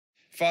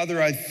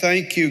Father, I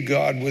thank you,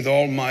 God, with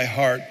all my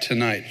heart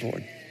tonight,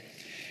 Lord.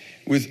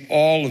 With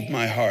all of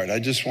my heart, I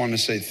just want to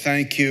say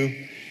thank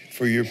you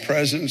for your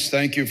presence.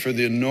 Thank you for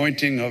the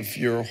anointing of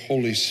your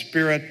Holy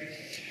Spirit.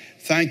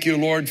 Thank you,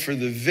 Lord, for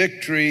the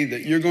victory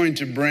that you're going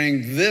to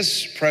bring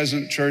this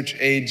present church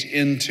age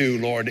into,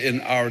 Lord,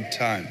 in our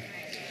time.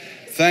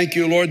 Thank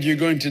you, Lord, you're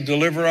going to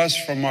deliver us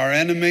from our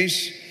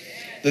enemies,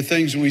 the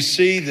things we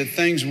see, the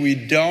things we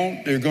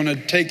don't. You're going to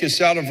take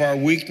us out of our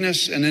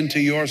weakness and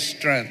into your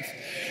strength.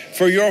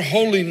 For your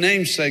holy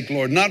name's sake,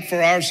 Lord, not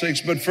for our sakes,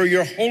 but for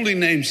your holy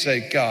name's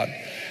sake, God,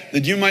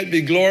 that you might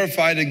be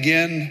glorified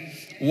again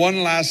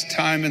one last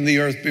time in the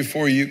earth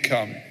before you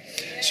come.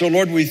 So,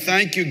 Lord, we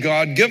thank you,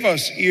 God. Give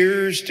us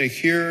ears to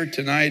hear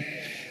tonight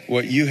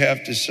what you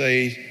have to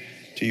say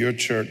to your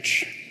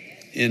church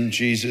in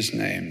Jesus'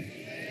 name.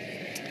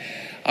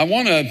 I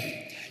want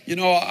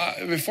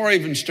to, before I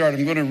even start,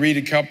 I'm going to read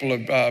a couple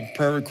of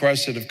prayer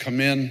requests that have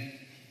come in.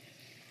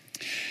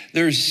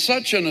 There's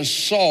such an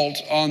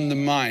assault on the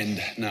mind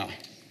now.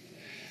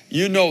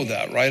 You know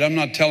that, right? I'm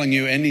not telling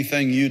you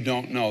anything you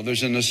don't know.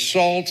 There's an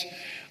assault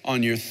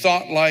on your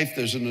thought life.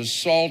 There's an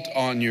assault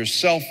on your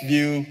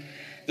self-view.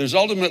 There's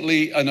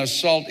ultimately an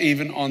assault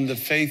even on the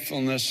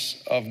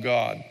faithfulness of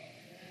God.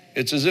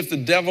 It's as if the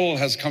devil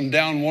has come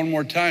down one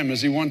more time,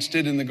 as he once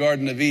did in the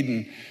Garden of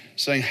Eden,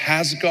 saying,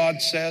 has God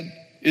said?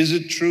 Is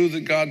it true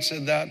that God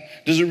said that?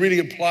 Does it really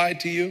apply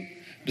to you?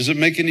 Does it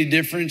make any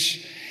difference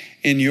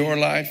in your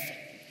life?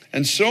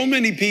 And so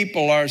many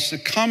people are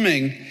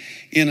succumbing,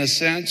 in a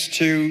sense,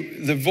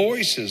 to the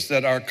voices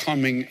that are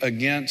coming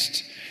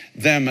against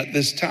them at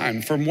this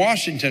time. From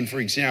Washington,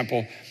 for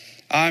example,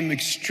 I'm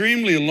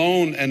extremely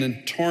alone and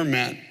in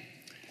torment.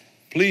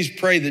 Please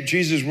pray that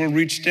Jesus will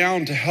reach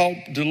down to help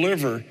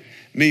deliver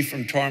me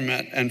from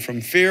torment and from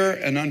fear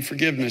and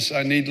unforgiveness.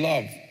 I need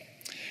love.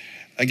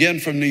 Again,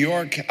 from New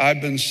York,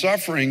 I've been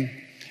suffering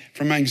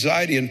from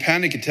anxiety and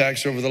panic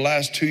attacks over the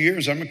last 2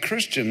 years. I'm a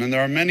Christian, and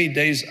there are many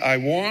days I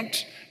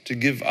want to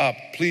give up.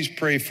 Please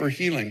pray for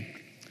healing.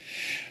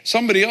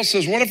 Somebody else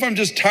says, what if I'm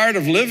just tired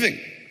of living?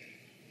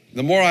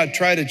 The more I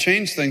try to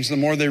change things, the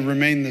more they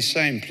remain the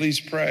same. Please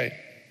pray.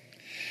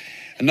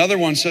 Another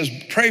one says,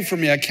 pray for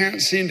me. I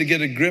can't seem to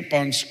get a grip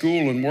on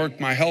school and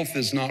work. My health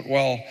is not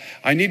well.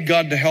 I need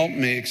God to help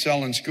me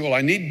excel in school.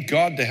 I need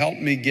God to help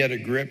me get a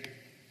grip.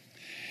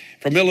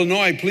 From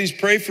Illinois, please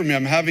pray for me.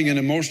 I'm having an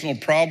emotional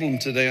problem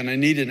today, and I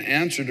need an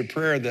answer to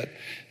prayer that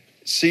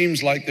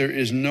seems like there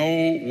is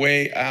no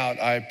way out.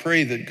 I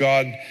pray that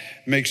God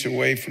makes a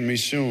way for me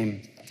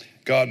soon.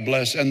 God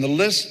bless. And the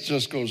list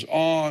just goes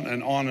on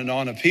and on and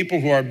on of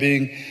people who are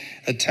being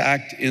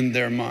attacked in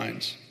their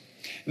minds.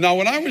 Now,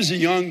 when I was a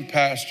young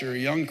pastor, a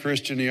young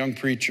Christian, a young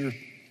preacher,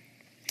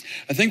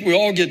 I think we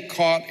all get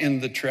caught in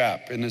the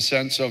trap in a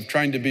sense of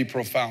trying to be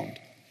profound.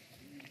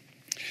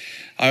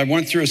 I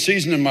went through a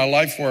season in my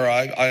life where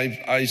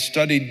I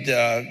studied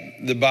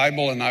the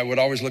Bible, and I would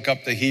always look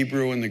up the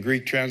Hebrew and the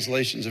Greek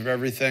translations of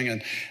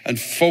everything and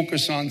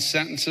focus on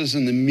sentences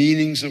and the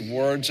meanings of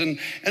words. And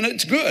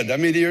it's good. I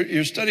mean,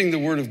 you're studying the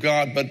Word of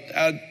God, but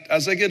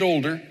as I get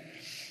older,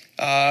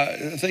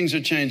 things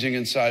are changing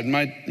inside.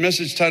 My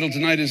message title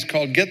tonight is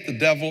called Get the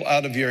Devil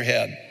Out of Your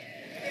Head.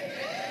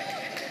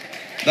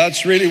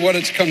 That's really what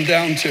it's come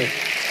down to.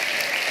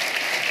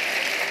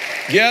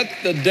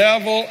 Get the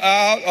devil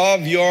out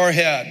of your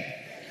head.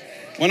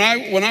 When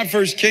I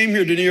first came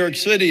here to New York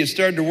City, I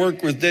started to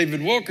work with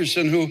David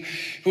Wilkerson,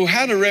 who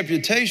had a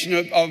reputation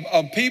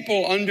of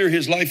people under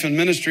his life and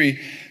ministry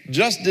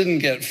just didn't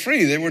get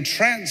free. They were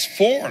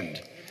transformed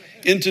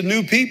into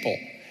new people.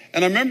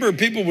 And I remember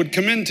people would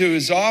come into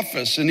his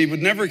office, and he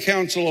would never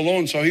counsel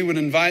alone, so he would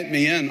invite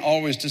me in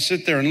always to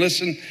sit there and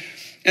listen.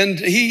 And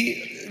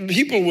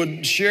people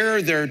would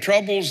share their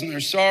troubles and their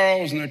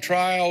sorrows and their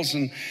trials,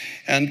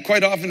 and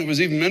quite often it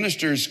was even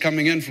ministers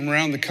coming in from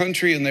around the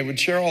country, and they would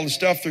share all the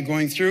stuff they're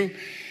going through.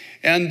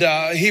 And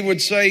he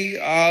would say,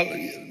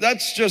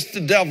 that's just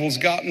the devil's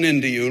gotten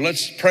into you.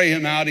 Let's pray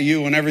him out of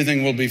you and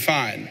everything will be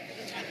fine.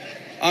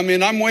 I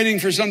mean, I'm waiting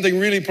for something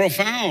really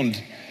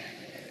profound.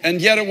 And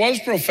yet it was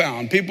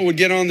profound. People would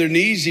get on their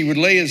knees. He would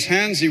lay his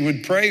hands. He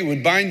would pray. He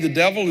would bind the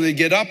devil. And they'd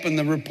get up. And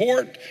the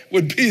report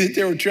would be that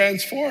they were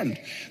transformed.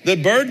 The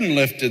burden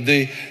lifted.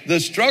 The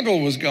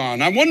struggle was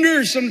gone. I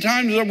wonder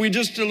sometimes, are we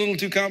just a little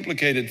too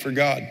complicated for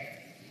God?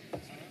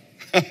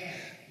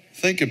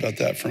 Think about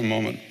that for a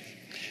moment.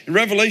 In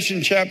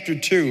Revelation chapter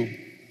 2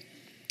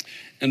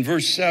 and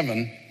verse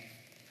 7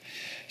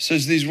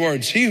 says these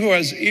words, he who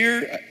has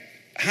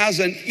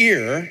an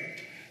ear,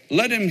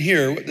 let him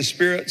hear what the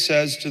Spirit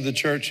says to the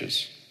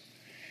churches.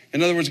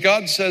 In other words,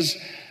 God says,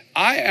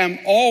 I am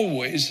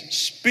always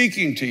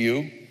speaking to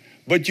you,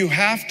 but you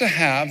have to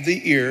have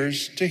the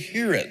ears to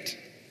hear it.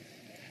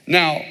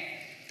 Now,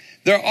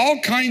 there are all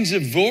kinds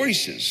of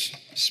voices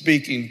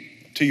speaking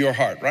to your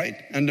heart, right?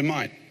 And to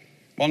mine.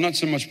 Well, not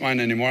so much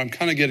mine anymore. I'm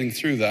kind of getting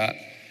through that.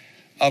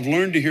 I've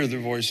learned to hear the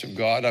voice of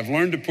God. I've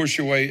learned to push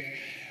away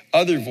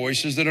other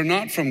voices that are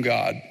not from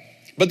God.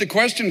 But the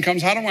question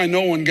comes, how do I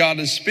know when God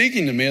is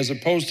speaking to me as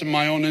opposed to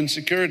my own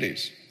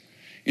insecurities?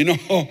 You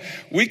know,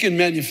 we can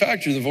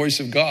manufacture the voice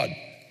of God.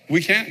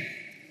 We can.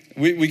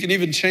 We can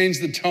even change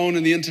the tone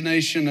and the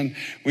intonation, and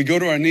we go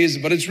to our knees,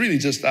 but it's really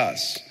just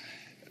us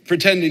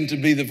pretending to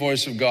be the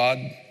voice of God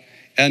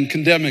and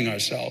condemning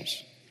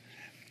ourselves.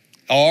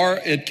 Or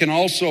it can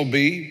also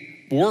be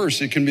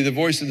worse. It can be the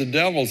voice of the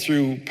devil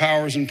through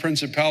powers and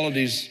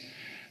principalities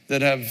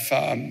that have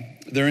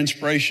their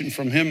inspiration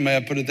from him, may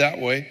I put it that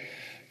way,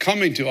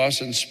 coming to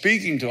us and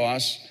speaking to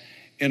us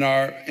in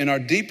our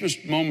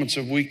deepest moments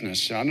of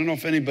weakness. I don't know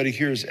if anybody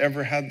here has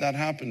ever had that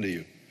happen to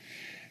you.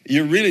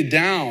 You're really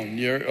down.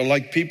 You're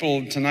like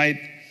people tonight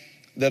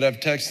that have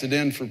texted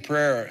in for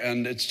prayer,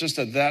 and it's just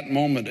at that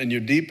moment in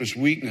your deepest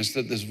weakness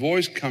that this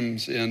voice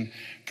comes in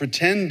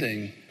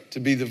pretending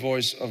to be the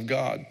voice of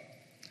God,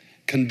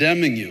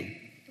 condemning you,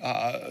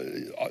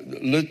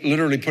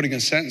 literally putting a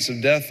sentence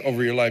of death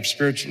over your life,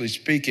 spiritually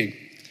speaking.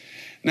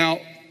 Now,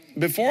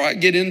 before I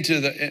get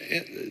into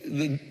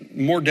the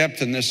more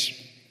depth in this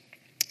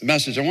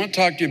message, I want to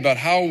talk to you about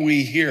how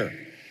we hear.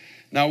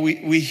 Now,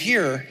 we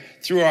hear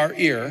through our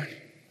ear.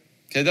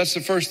 Okay, that's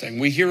the first thing.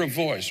 We hear a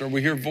voice, or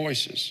we hear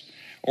voices,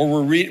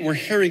 or we're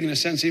hearing in a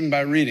sense even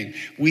by reading.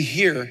 We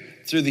hear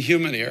through the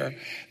human ear.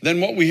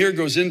 Then what we hear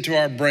goes into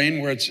our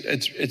brain, where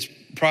it's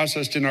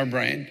processed in our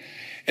brain.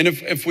 And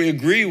if we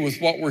agree with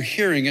what we're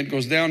hearing, it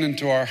goes down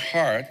into our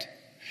heart.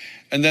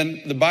 And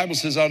then the Bible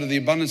says, out of the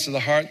abundance of the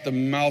heart, the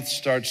mouth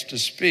starts to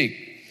speak.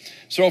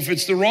 So if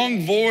it's the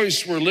wrong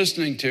voice we're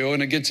listening to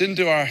and it gets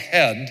into our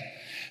head,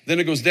 then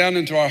it goes down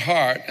into our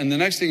heart. And the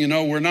next thing you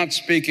know, we're not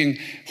speaking,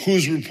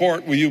 whose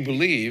report will you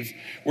believe?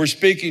 We're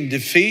speaking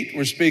defeat,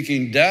 we're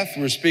speaking death,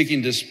 we're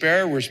speaking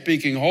despair, we're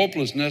speaking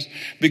hopelessness,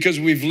 because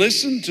we've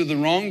listened to the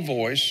wrong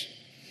voice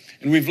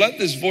and we've let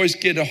this voice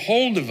get a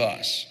hold of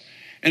us.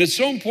 And it's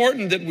so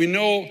important that we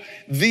know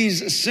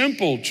these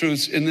simple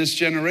truths in this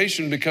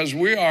generation, because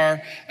we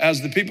are,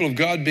 as the people of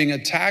God, being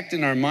attacked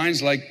in our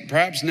minds like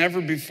perhaps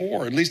never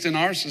before, at least in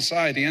our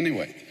society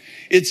anyway.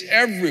 It's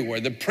everywhere.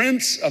 The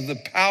prince of the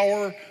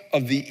power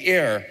of the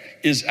air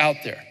is out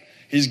there.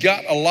 He's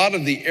got a lot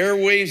of the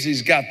airwaves.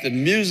 He's got the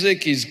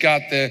music. He's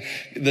got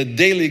the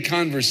daily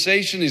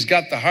conversation. He's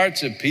got the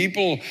hearts of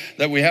people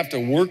that we have to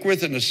work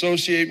with and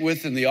associate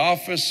with in the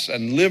office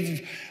and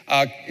live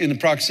in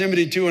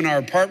proximity to in our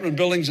apartment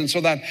buildings. And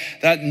so that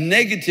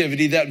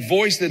negativity, that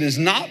voice that is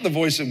not the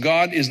voice of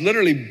God, is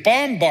literally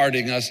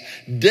bombarding us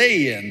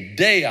day in,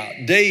 day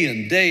out, day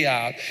in, day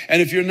out.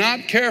 And if you're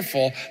not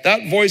careful,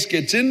 that voice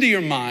gets into your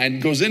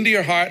mind, goes into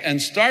your heart,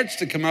 and starts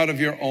to come out of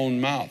your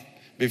own mouth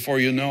before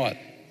you know it.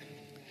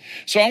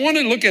 So I want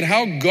to look at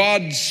how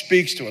God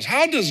speaks to us.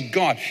 How does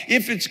God,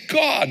 if it's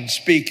God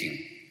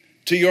speaking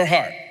to your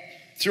heart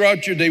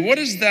throughout your day, what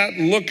does that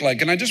look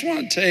like? And I just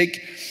want to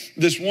take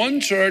this one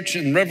church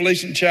in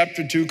Revelation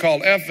chapter 2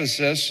 called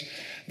Ephesus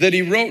that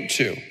he wrote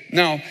to.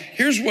 Now,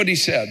 here's what he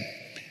said.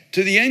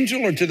 To the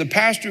angel, or to the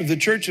pastor of the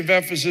church of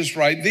Ephesus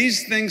write,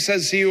 these things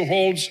says he who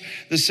holds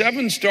the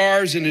 7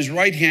 stars in his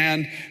right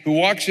hand, who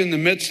walks in the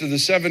midst of the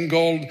 7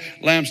 gold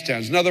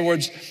lampstands. In other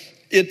words,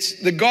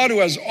 it's the God who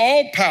has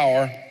all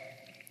power,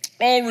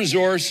 all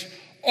resource,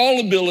 all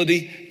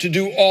ability to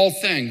do all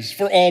things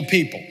for all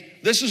people.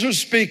 This is who's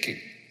speaking.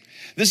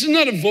 This is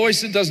not a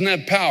voice that doesn't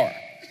have power.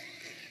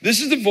 This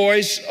is the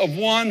voice of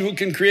one who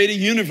can create a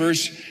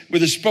universe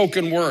with a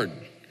spoken word.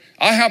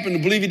 I happen to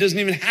believe he doesn't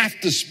even have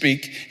to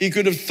speak. He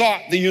could have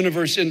thought the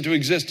universe into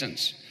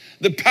existence.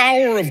 The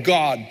power of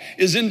God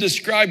is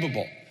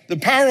indescribable. The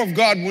power of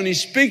God when he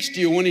speaks to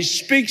you, when he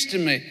speaks to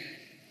me.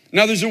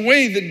 Now there's a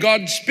way that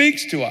God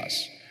speaks to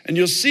us, and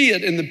you'll see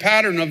it in the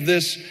pattern of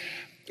this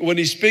when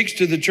he speaks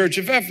to the church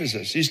of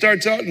Ephesus. He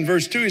starts out in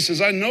verse 2. He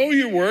says, I know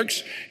your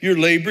works, your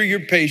labor,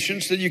 your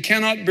patience, that you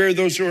cannot bear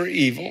those who are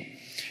evil.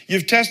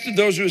 You've tested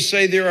those who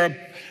say they are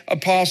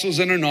apostles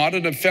and are not,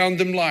 and have found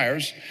them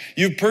liars.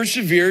 You've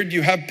persevered,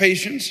 you have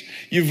patience.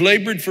 You've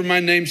labored for my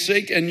name's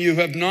sake, and you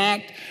have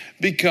not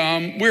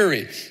become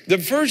weary. The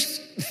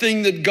first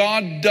thing that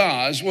God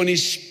does when he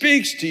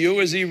speaks to you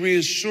is he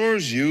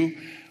reassures you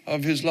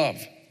of his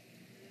love.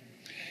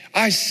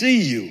 I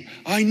see you.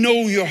 I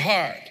know your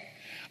heart.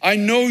 I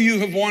know you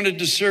have wanted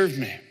to serve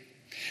me.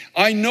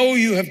 I know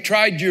you have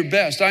tried your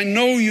best. I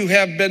know you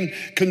have been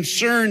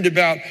concerned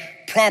about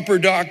proper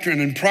doctrine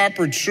and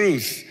proper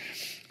truth.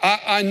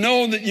 I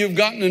know that you've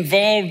gotten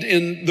involved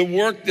in the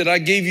work that I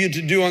gave you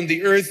to do on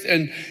the earth,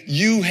 and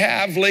you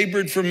have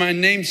labored for my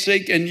name's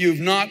sake, and you've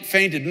not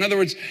fainted. In other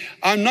words,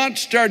 I'm not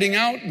starting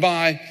out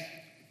by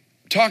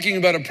talking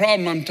about a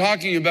problem. I'm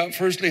talking about,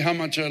 firstly, how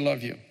much I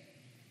love you.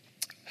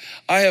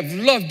 I have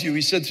loved you,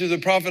 he said through the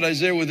prophet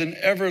Isaiah, with an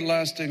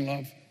everlasting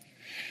love.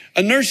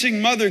 A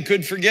nursing mother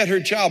could forget her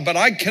child, but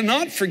I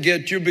cannot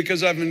forget you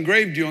because I've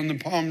engraved you on the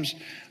palms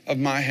of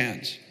my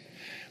hands.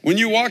 When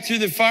you walk through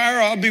the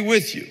fire, I'll be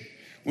with you.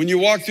 When you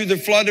walk through the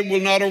flood, it will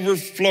not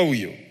overflow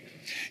you.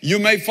 You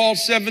may fall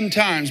 7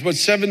 times, but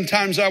 7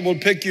 times I will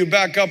pick you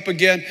back up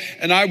again,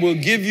 and I will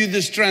give you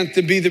the strength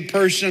to be the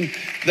person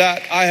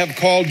that I have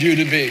called you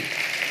to be.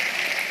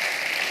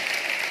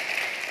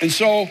 And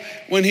so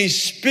when he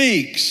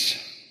speaks,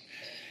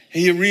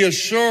 he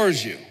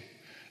reassures you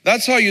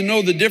That's how you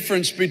know the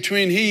difference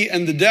between he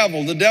and the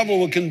devil. The devil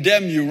will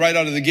condemn you right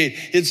out of the gate.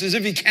 It's as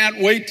if he can't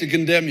wait to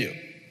condemn you.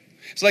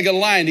 It's like a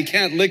lion. He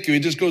can't lick you.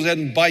 He just goes ahead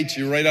and bites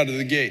you right out of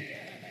the gate.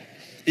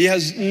 He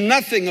has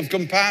nothing of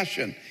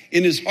compassion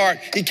in his heart.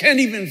 He can't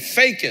even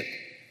fake it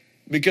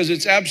because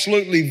it's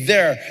absolutely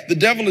there. The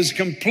devil is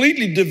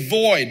completely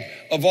devoid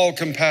of all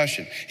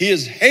compassion. He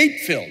is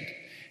hate-filled.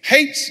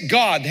 Hates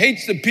God,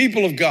 hates the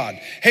people of God,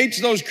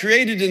 hates those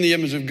created in the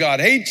image of God,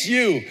 hates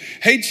you,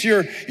 hates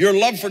your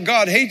love for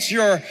God, hates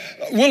your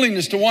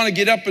willingness to want to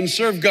get up and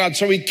serve God.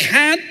 So he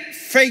can't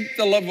fake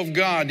the love of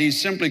God. He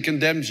simply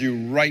condemns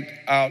you right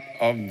out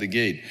of the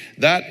gate.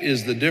 That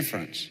is the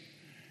difference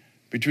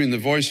between the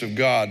voice of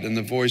God and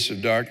the voice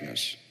of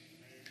darkness.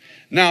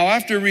 Now,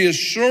 after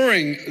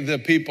reassuring the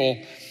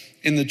people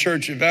in the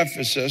church of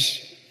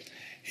Ephesus,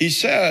 he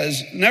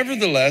says,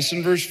 nevertheless,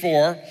 in verse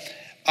 4,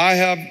 I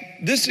have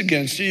this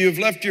against you, you've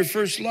left your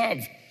first love.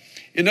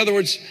 In other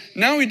words,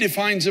 now he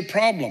defines a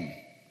problem.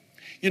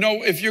 You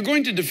know, if you're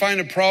going to define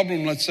a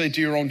problem, let's say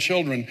to your own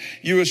children,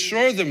 you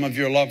assure them of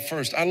your love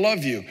first. I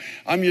love you.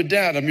 I'm your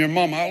dad. I'm your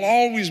mom. I'll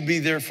always be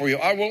there for you.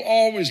 I will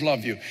always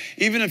love you.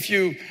 Even if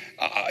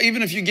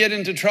you get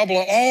into trouble,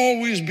 I'll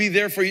always be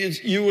there for you.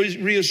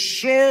 You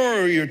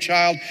reassure your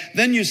child.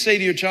 Then you say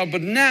to your child,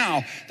 but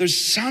now there's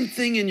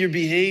something in your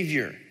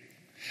behavior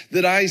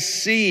that I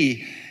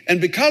see. And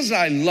because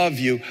I love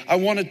you, I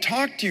want to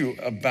talk to you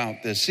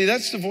about this. See,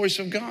 that's the voice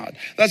of God.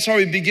 That's how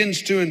he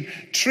begins to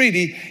entreat.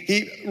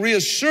 He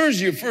reassures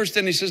you first,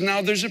 and he says,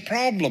 now there's a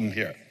problem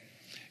here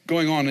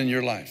going on in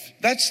your life.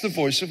 That's the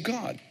voice of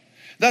God.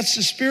 That's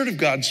the Spirit of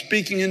God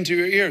speaking into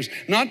your ears,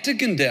 not to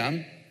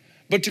condemn,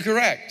 but to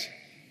correct,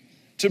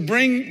 to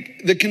bring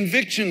the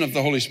conviction of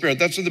the Holy Spirit.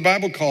 That's what the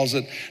Bible calls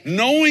it.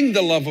 Knowing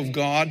the love of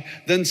God,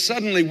 then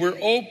suddenly we're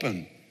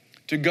open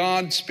to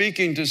God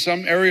speaking to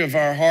some area of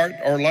our heart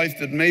or life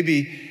that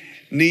maybe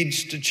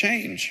needs to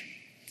change.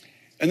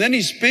 And then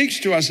he speaks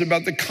to us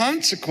about the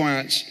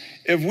consequence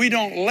if we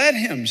don't let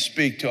him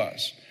speak to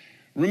us.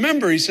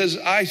 Remember, he says,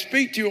 I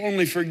speak to you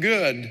only for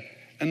good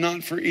and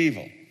not for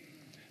evil.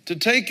 To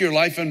take your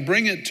life and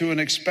bring it to an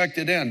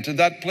expected end, to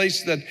that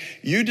place that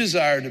you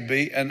desire to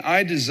be and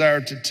I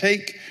desire to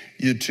take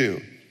you to.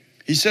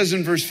 He says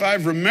in verse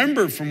 5,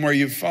 remember from where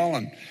you've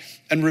fallen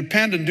and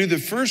repent and do the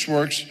first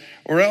works,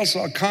 or else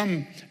I'll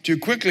come to you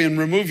quickly and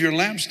remove your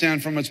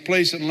lampstand from its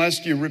place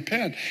unless you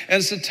repent. And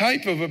it's the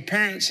type of a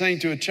parent saying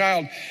to a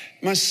child,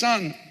 my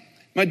son,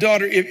 my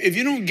daughter, if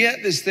you don't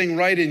get this thing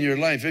right in your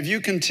life, if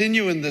you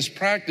continue in this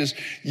practice,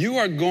 you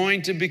are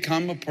going to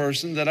become a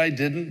person that I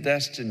didn't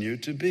destine you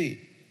to be.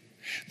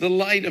 The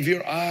light of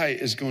your eye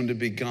is going to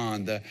be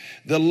gone.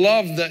 The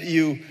love that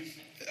you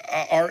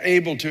are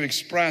able to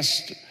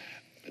express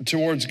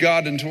towards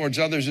God and towards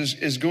others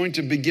is going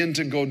to begin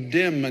to go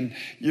dim. And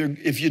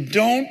if you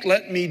don't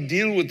let me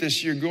deal with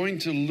this, you're going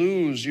to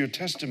lose your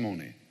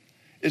testimony.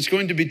 It's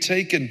going to be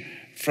taken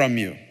from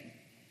you.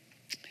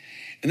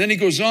 And then he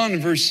goes on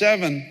in verse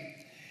 7,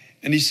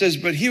 and he says,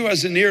 but he who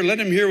has an ear, let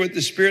him hear what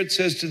the Spirit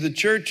says to the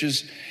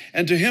churches.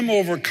 And to him who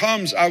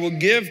overcomes, I will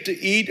give to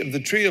eat of the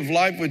tree of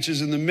life, which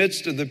is in the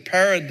midst of the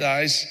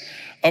paradise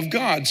of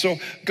God. So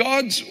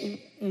God's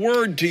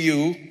word to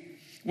you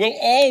will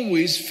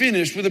always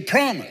finish with a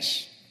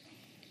promise.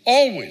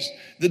 Always.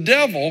 The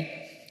devil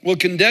will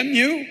condemn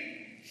you.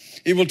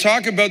 He will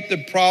talk about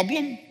the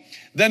problem.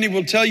 Then he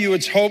will tell you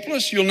it's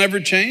hopeless. You'll never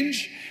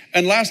change.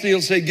 And lastly,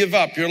 he'll say, give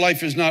up. Your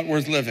life is not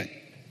worth living.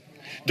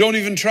 Don't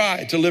even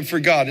try to live for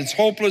God. It's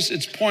hopeless.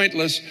 It's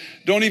pointless.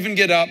 Don't even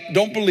get up.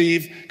 Don't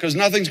believe, because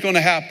nothing's going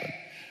to happen.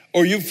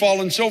 Or you've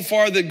fallen so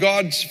far that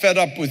God's fed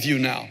up with you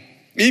now.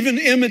 Even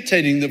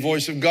imitating the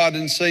voice of God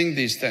and saying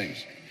these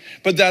things.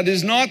 But that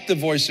is not the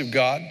voice of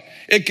God.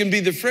 It can be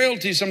the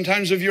frailty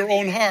sometimes of your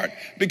own heart.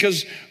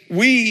 Because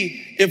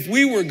if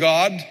we were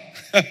God,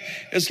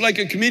 it's like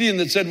a comedian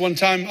that said one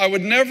time, I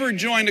would never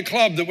join a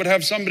club that would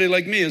have somebody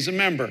like me as a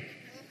member.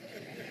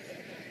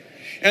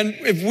 And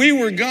if we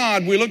were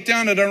God, we look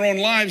down at our own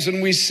lives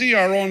and we see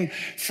our own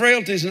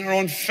frailties and our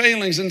own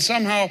failings, and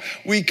somehow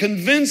we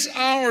convince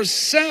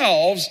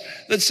ourselves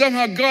that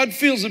somehow God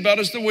feels about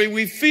us the way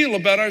we feel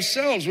about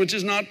ourselves, which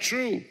is not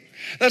true.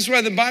 That's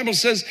why the Bible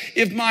says,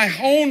 if my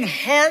own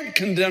heart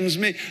condemns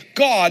me,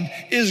 God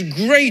is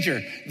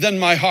greater than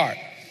my heart.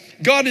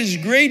 God is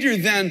greater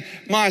than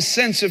my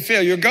sense of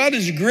failure. God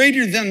is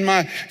greater than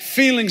my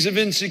feelings of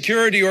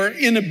insecurity or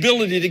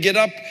inability to get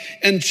up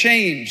and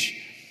change.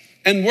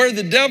 And where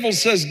the devil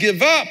says,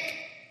 give up,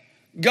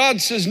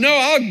 God says, no,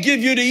 I'll give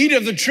you to eat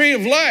of the tree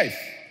of life.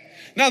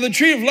 Now, the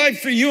tree of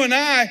life for you and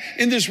I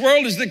in this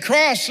world is the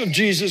cross of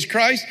Jesus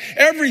Christ,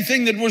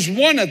 everything that was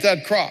won at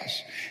that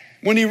cross.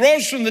 When he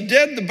rose from the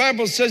dead, the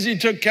Bible says he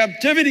took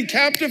captivity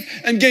captive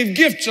and gave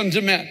gifts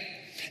unto men.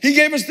 He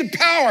gave us the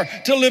power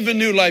to live a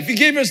new life. He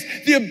gave us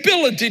the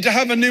ability to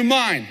have a new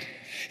mind.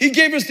 He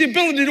gave us the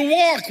ability to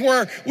walk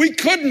where we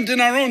couldn't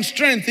in our own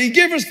strength. He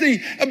gave us the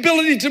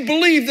ability to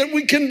believe that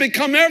we can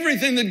become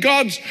everything that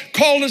God's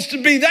called us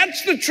to be.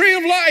 That's the tree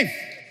of life.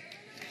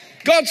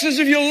 God says,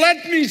 if you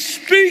let me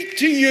speak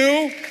to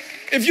you,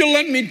 if you'll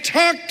let me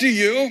talk to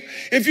you,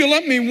 if you'll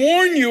let me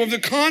warn you of the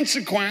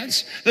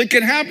consequence that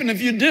can happen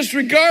if you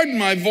disregard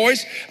my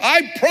voice,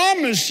 I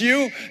promise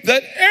you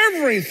that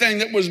everything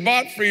that was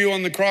bought for you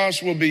on the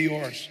cross will be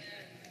yours.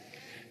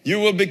 You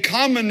will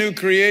become a new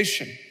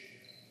creation.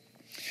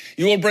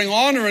 You will bring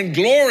honor and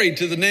glory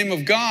to the name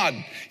of God.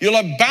 You'll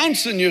have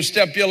bounce in your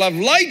step. You'll have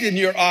light in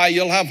your eye.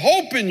 You'll have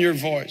hope in your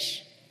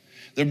voice.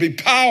 There'll be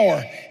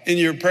power in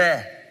your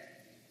prayer.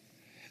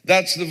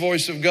 That's the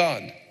voice of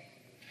God.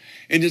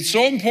 And it's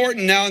so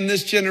important now in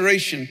this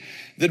generation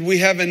that we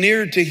have an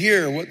ear to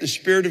hear what the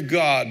Spirit of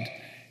God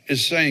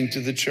is saying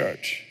to the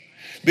church.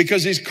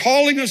 Because he's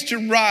calling us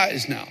to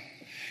rise now.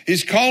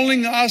 He's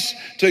calling us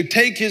to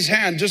take his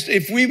hand. Just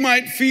if we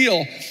might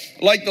feel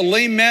like the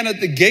lame man at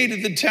the gate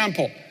of the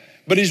temple.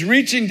 But he's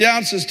reaching down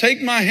and says,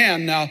 take my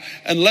hand now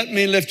and let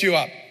me lift you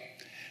up.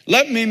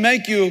 Let me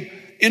make you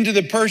into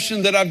the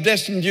person that I've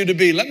destined you to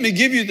be. Let me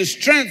give you the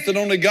strength that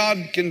only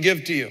God can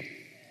give to you.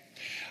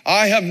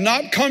 I have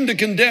not come to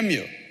condemn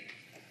you.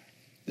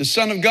 The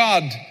Son of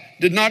God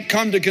did not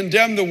come to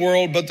condemn the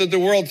world, but that the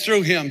world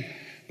through him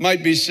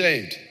might be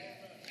saved.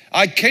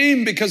 I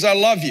came because I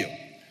love you.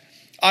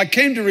 I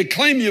came to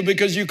reclaim you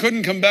because you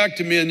couldn't come back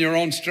to me in your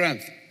own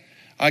strength.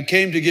 I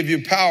came to give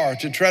you power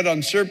to tread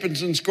on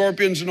serpents and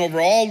scorpions and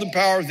over all the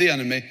power of the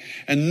enemy,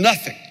 and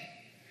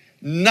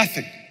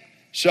nothing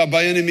shall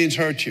by any means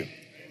hurt you.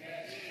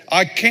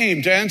 I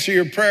came to answer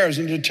your prayers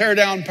and to tear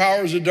down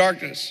powers of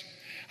darkness.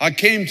 I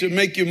came to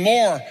make you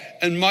more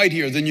and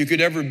mightier than you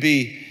could ever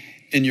be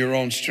in your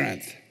own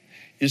strength.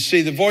 You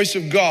see, the voice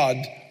of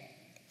God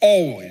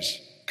always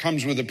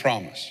comes with a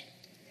promise.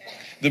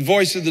 The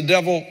voice of the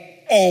devil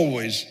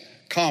always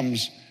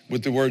comes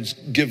with the words,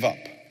 give up.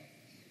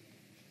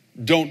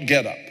 Don't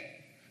get up.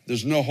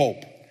 There's no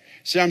hope.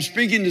 See, I'm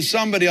speaking to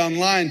somebody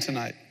online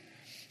tonight,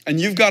 and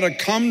you've got to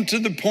come to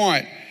the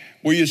point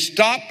where you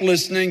stop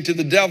listening to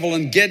the devil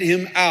and get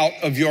him out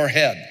of your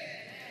head.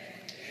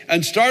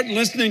 And start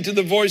listening to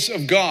the voice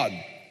of God.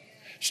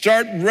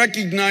 Start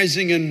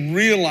recognizing and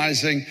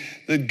realizing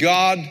that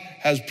God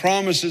has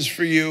promises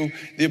for you.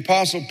 The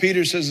Apostle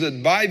Peter says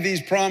that by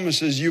these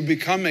promises, you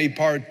become a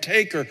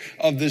partaker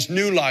of this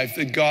new life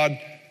that God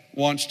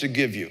wants to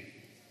give you.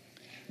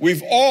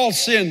 We've all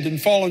sinned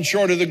and fallen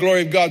short of the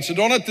glory of God. So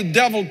don't let the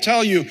devil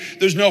tell you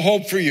there's no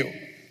hope for you.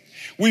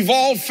 We've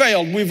all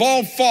failed. We've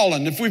all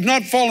fallen. If we've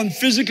not fallen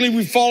physically,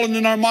 we've fallen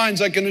in our minds.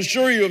 I can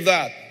assure you of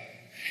that.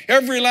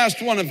 Every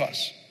last one of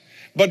us.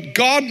 But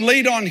God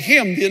laid on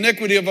him the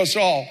iniquity of us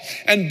all.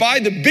 And by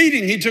the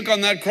beating he took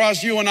on that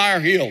cross, you and I are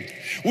healed.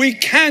 We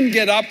can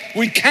get up.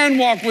 We can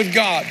walk with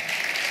God.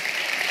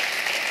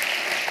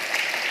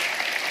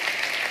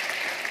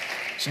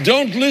 So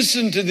don't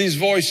listen to these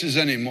voices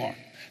anymore.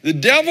 The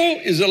devil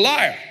is a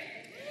liar.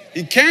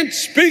 He can't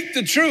speak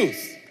the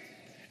truth.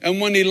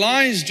 And when he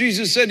lies,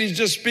 Jesus said he's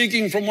just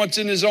speaking from what's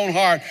in his own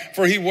heart,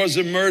 for he was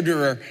a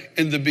murderer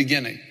in the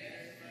beginning.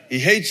 He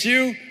hates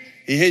you,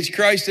 he hates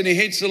Christ, and he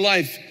hates the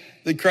life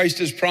that Christ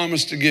has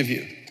promised to give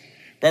you.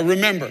 But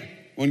remember,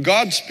 when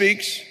God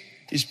speaks,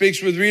 he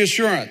speaks with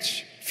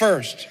reassurance.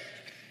 First,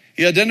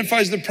 he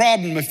identifies the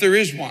problem if there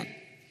is one.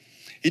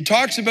 He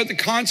talks about the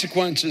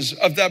consequences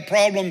of that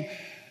problem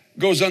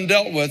goes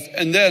undealt with,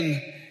 and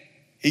then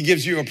he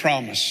gives you a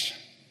promise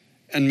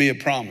and me a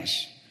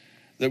promise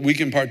that we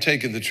can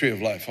partake of the tree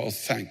of life. Oh,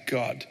 thank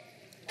God.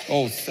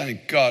 Oh,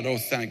 thank God. Oh,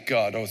 thank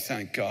God. Oh,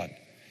 thank God.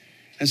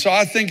 And so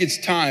I think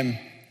it's time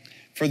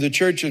for the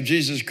Church of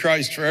Jesus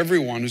Christ, for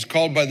everyone who's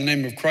called by the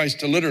name of Christ,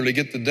 to literally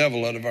get the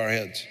devil out of our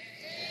heads.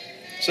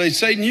 Say,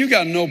 Satan, you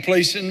got no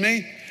place in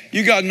me.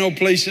 You got no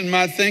place in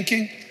my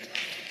thinking.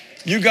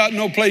 You got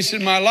no place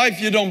in my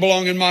life. You don't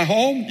belong in my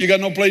home. You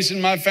got no place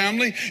in my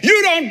family.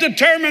 You don't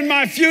determine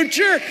my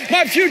future.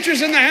 My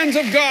future's in the hands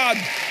of God.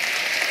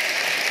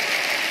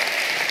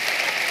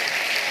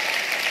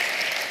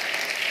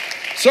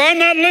 So I'm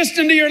not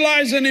listening to your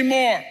lies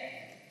anymore.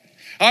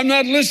 I'm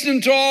not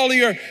listening to all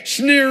your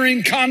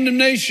sneering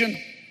condemnation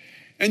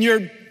and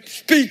your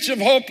speech of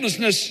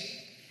hopelessness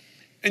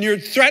and your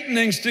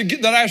threatenings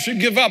that I should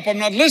give up. I'm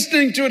not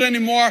listening to it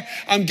anymore.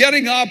 I'm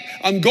getting up.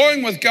 I'm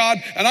going with God,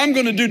 and I'm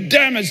going to do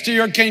damage to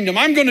your kingdom.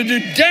 I'm going to do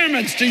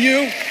damage to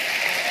you.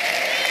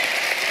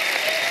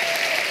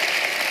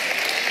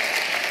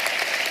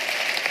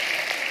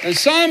 And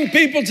some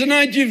people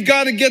tonight, you've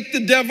got to get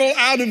the devil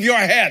out of your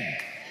head.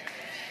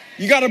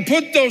 You got to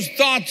put those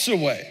thoughts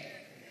away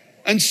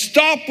and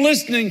stop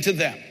listening to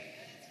them.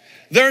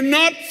 They're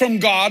not from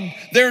God.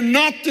 They're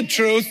not the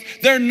truth.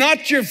 They're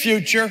not your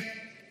future.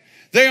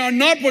 They are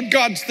not what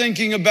God's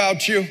thinking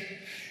about you.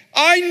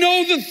 I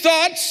know the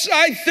thoughts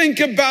I think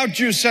about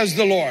you, says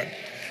the Lord.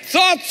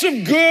 Thoughts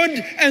of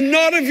good and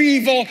not of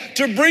evil,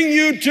 to bring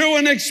you to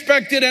an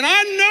expected end.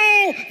 I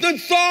know the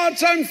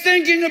thoughts I'm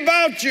thinking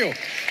about you.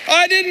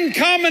 I didn't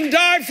come and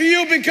die for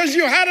you because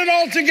you had it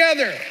all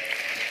together.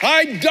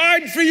 I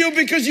died for you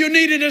because you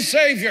needed a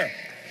Savior.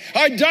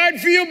 I died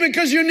for you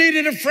because you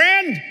needed a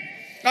friend.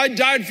 I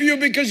died for you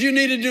because you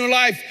needed new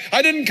life.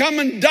 I didn't come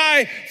and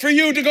die for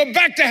you to go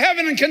back to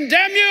heaven and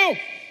condemn you.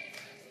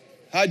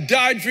 I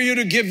died for you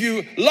to give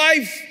you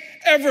life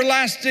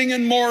everlasting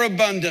and more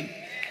abundant.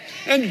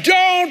 And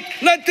don't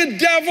let the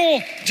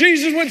devil,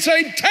 Jesus would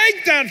say,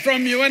 take that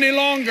from you any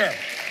longer.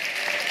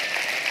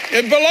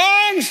 It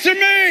belongs to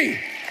me.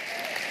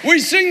 We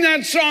sing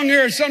that song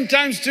here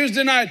sometimes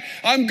Tuesday night.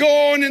 I'm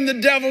going in the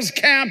devil's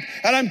camp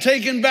and I'm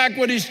taking back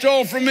what he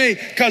stole from me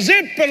because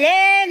it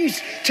belongs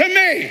to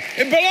me.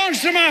 It belongs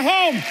to my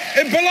home.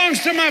 It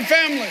belongs to my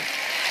family.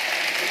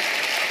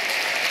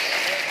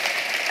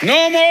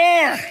 No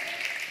more.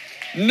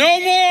 No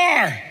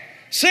more.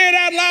 Say it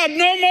out loud.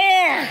 No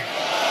more.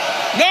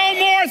 No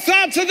more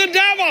thoughts of the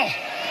devil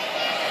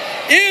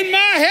in my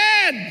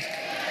head.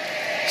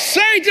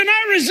 Satan,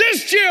 I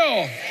resist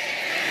you.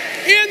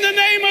 In the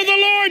name of the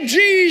Lord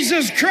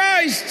Jesus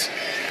Christ,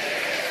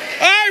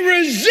 I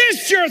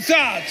resist your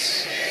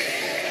thoughts.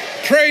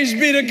 Praise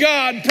be to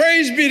God.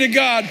 Praise be to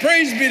God.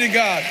 Praise be to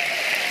God.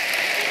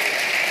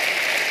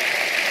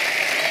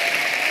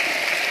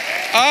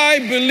 I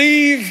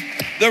believe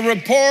the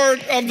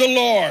report of the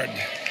Lord.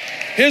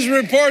 His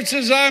report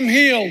says I'm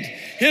healed.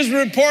 His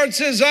report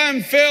says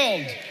I'm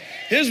filled.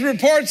 His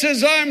report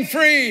says I'm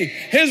free.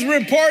 His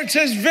report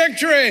says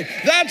victory.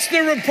 That's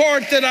the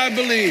report that I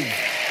believe.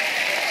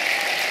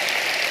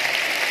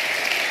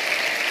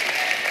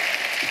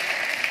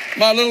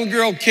 My little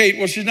girl, Kate,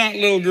 well, she's not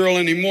a little girl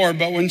anymore,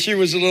 but when she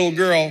was a little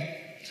girl,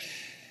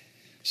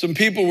 some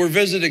people were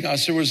visiting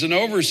us. There was an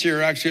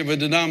overseer, actually, of a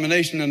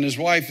denomination and his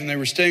wife, and they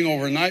were staying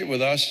overnight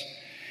with us.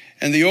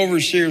 And the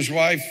overseer's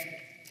wife,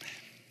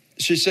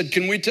 she said,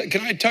 can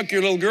I tuck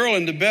your little girl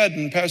into bed?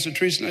 And Pastor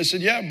Teresa and I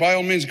said, yeah, by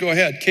all means, go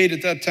ahead. Kate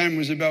at that time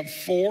was about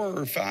 4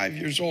 or 5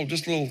 years old,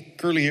 just a little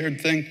curly-haired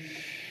thing.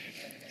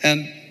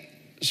 And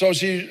so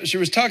she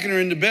was tucking her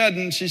into bed,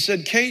 and she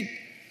said, Kate,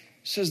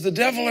 says, the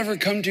devil ever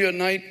come to you at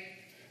night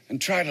and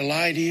try to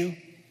lie to you?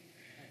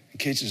 And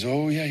Kate says,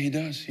 oh, yeah, he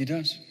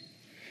does.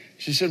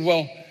 She said,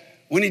 well,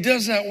 when he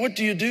does that, what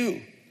do you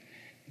do?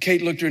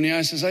 Kate looked her in the eye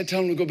and says, I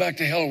tell him to go back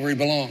to hell where he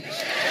belongs.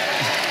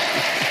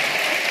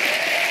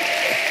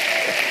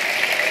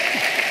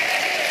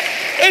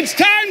 It's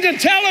time to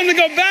tell him to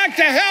go back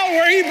to hell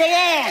where he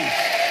belongs.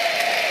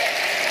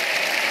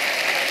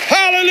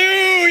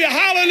 Hallelujah,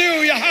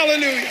 hallelujah,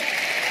 hallelujah.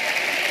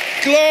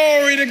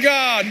 Glory to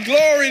God,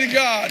 glory to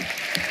God.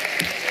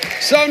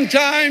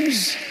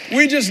 Sometimes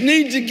we just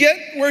need to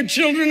get where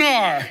children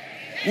are.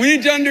 We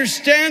need to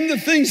understand the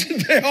things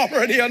that they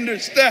already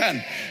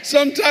understand.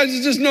 Sometimes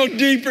it's just no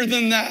deeper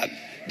than that.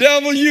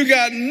 Devil, you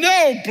got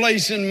no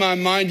place in my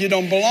mind. You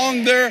don't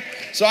belong there.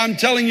 So I'm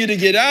telling you to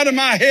get out of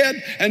my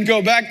head and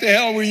go back to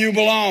hell where you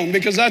belong,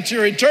 because that's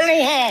your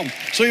eternal home.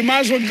 So you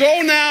might as well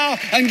go now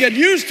and get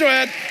used to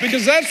it,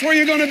 because that's where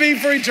you're going to be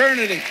for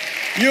eternity.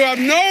 You have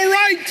no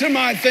right to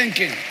my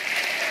thinking.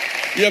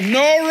 You have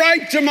no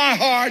right to my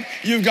heart.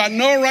 You've got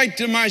no right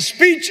to my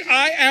speech.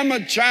 I am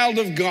a child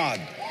of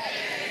God.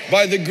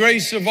 By the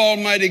grace of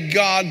Almighty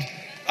God,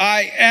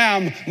 I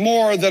am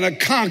more than a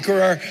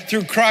conqueror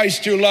through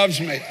Christ who loves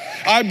me.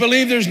 I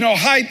believe there's no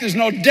height, there's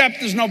no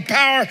depth, there's no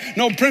power,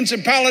 no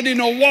principality,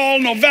 no wall,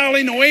 no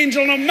valley, no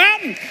angel, no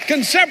mountain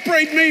can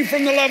separate me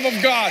from the love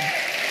of God.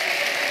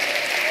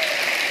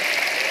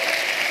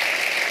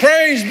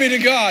 Praise be to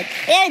God.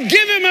 Oh,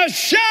 give him a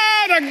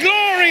shout of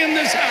glory in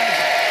this house.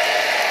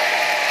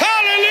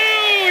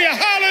 Hallelujah,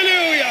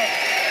 hallelujah.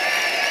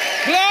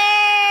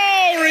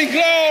 Glory,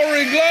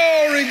 glory,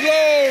 glory,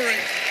 glory.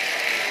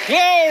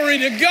 Glory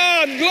to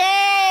God,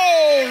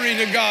 glory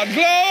to God,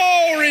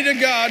 glory to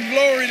God,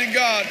 glory to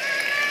God.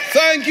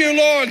 Thank you,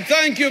 Lord.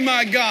 Thank you,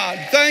 my God.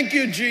 Thank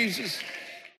you, Jesus.